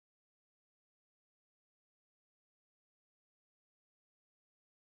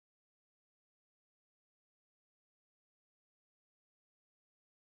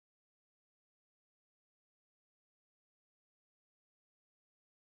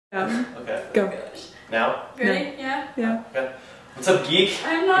Yeah. Okay. Go. Now? Ready? Yeah. Yeah. Okay. What's up, geek?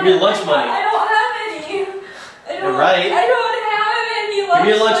 I'm not. Give me your lunch money. I don't have any. You're right. I don't have any lunch Give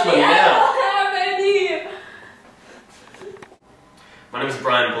me your lunch money now. I don't have any. My name is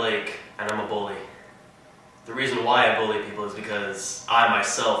Brian Blake, and I'm a bully. The reason why I bully people is because I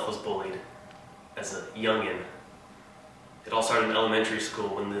myself was bullied as a youngin'. It all started in elementary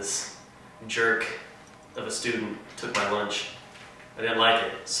school when this jerk of a student took my lunch. I didn't like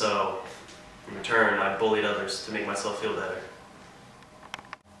it, so in return I bullied others to make myself feel better.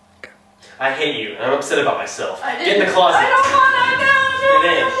 I hate you, and I'm upset about myself. Get in the closet. I don't want to.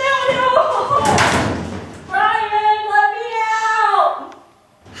 No. Brian, let me out.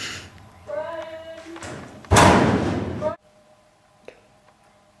 Brian.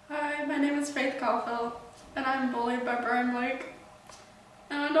 Hi, my name is Faith Caulfield, and I'm bullied by Brian Blake.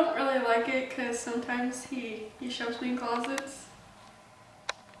 And I don't really like it because sometimes he shoves me in closets.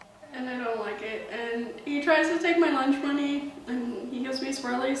 And I don't like it. And he tries to take my lunch money, and he gives me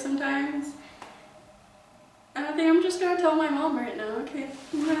swirlies sometimes. And I think I'm just gonna tell my mom right now, okay?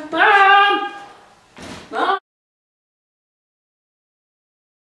 Mom! Mom!